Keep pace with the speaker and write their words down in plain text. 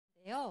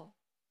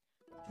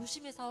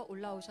조심해서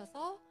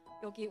올라오셔서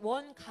여기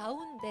원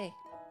가운데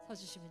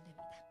서주시면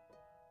됩니다.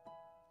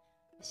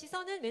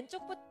 시선은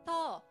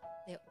왼쪽부터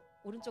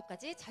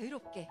오른쪽까지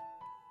자유롭게.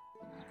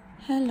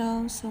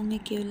 Hello, Song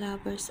Kyo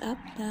lovers up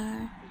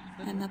there.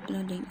 I'm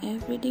uploading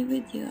everyday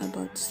video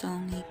about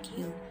Song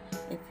Kyo.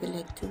 If you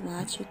like to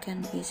watch, you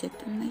can visit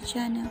on my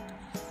channel.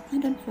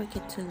 And don't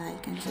forget to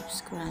like and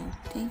subscribe.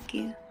 Thank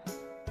you.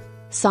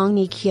 Song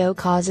Kyo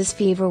causes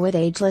fever with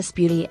ageless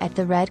beauty at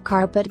the red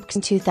carpet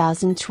in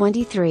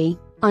 2023.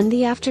 On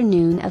the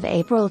afternoon of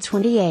April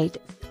 28,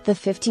 the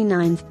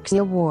 59th Kye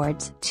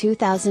Awards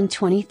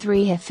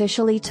 2023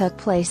 officially took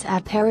place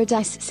at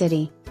Paradise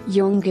City,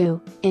 Yonggu,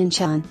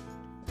 Incheon.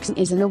 Kye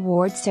is an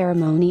award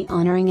ceremony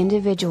honoring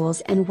individuals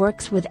and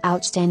works with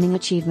outstanding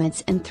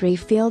achievements in 3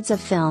 fields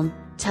of film,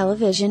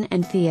 television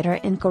and theater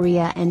in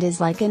Korea and is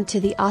likened to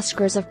the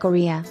Oscars of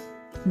Korea.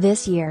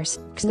 This year's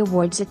Kye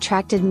Awards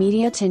attracted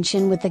media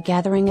attention with the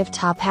gathering of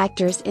top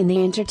actors in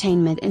the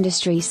entertainment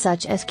industry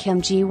such as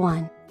Kim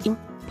Ji-won,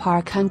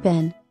 Park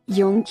Hyun-bin,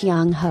 Yoon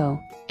Kyung-ho,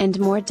 and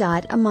more.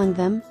 Among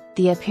them,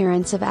 the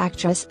appearance of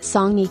actress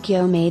Song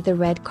Kyo made the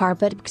red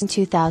carpet in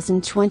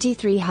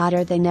 2023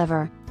 hotter than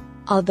ever.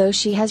 Although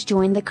she has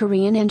joined the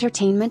Korean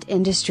entertainment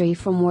industry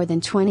for more than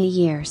 20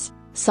 years,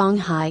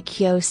 Song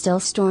Kyo still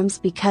storms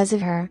because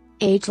of her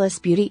ageless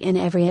beauty in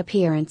every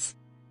appearance.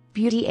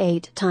 Beauty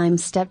 8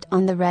 times stepped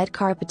on the red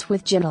carpet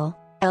with gentle,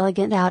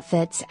 elegant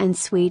outfits and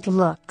sweet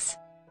looks.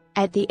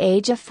 At the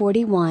age of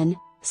 41,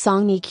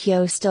 Song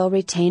Kyo still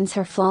retains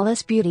her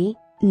flawless beauty,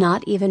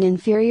 not even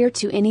inferior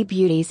to any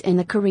beauties in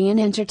the Korean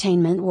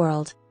entertainment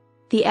world.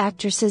 The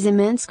actress's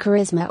immense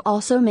charisma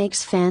also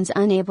makes fans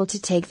unable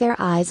to take their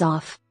eyes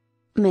off.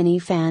 Many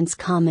fans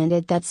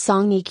commented that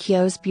Song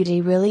Kyo's beauty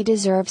really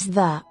deserves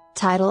the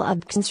title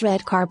of Kye's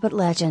red carpet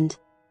legend.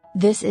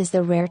 This is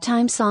the rare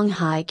time Song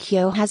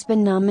Kyo has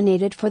been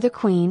nominated for the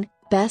Queen,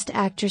 Best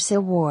Actress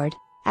Award,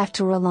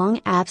 after a long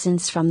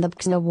absence from the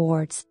Kye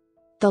Awards.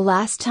 The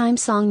last time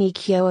Song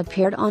Kyo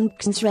appeared on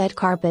Kye's red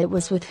carpet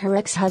was with her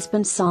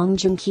ex-husband Song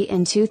Joong-ki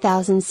in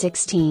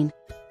 2016.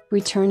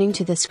 Returning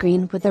to the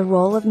screen with the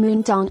role of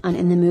Moon Dong-un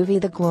in the movie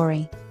The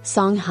Glory,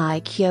 Song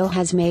Kyo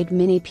has made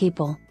many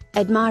people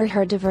admire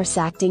her diverse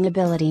acting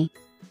ability.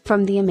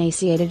 From the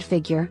emaciated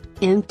figure,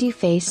 empty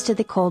face to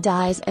the cold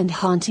eyes and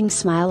haunting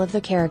smile of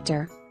the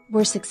character,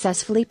 were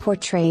successfully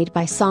portrayed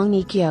by Song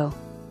Kyo.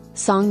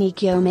 Song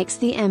Kyo makes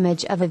the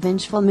image of a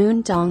vengeful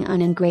Moon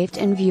Dong-un engraved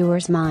in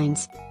viewers'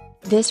 minds.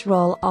 This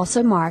role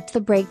also marked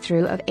the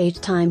breakthrough of 8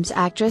 times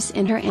actress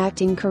in her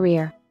acting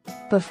career.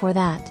 Before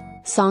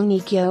that, Song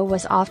Kyo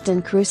was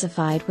often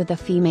crucified with the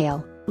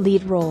female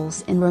lead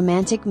roles in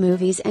romantic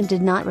movies and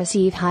did not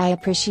receive high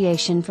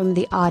appreciation from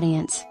the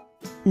audience.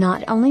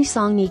 Not only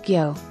Song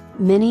Kyo,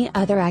 many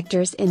other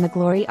actors in The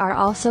Glory are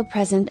also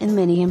present in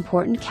many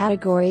important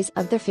categories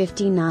of the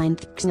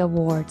 59th Kye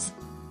Awards.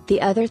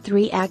 The other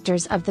 3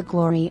 actors of The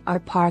Glory are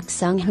Park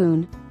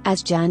Sung-hoon,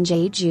 as Jang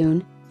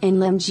Jae-joon, and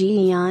Lim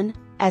Ji-yeon,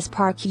 as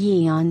Park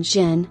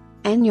Yeon-jin,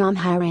 and Yeom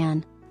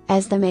Hye-ran,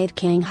 as the maid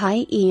Kang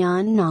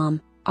Hye-yeon-nam,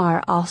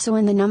 are also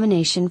in the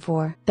nomination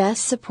for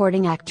Best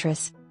Supporting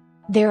Actress.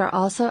 There are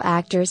also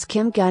actors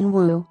Kim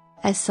Gun-woo,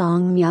 as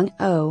Song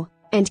Myung-oh,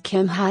 and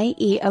Kim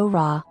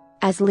Hye-eo-ra,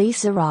 as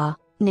Lisa Ra,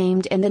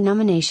 named in the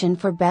nomination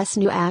for Best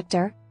New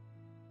Actor,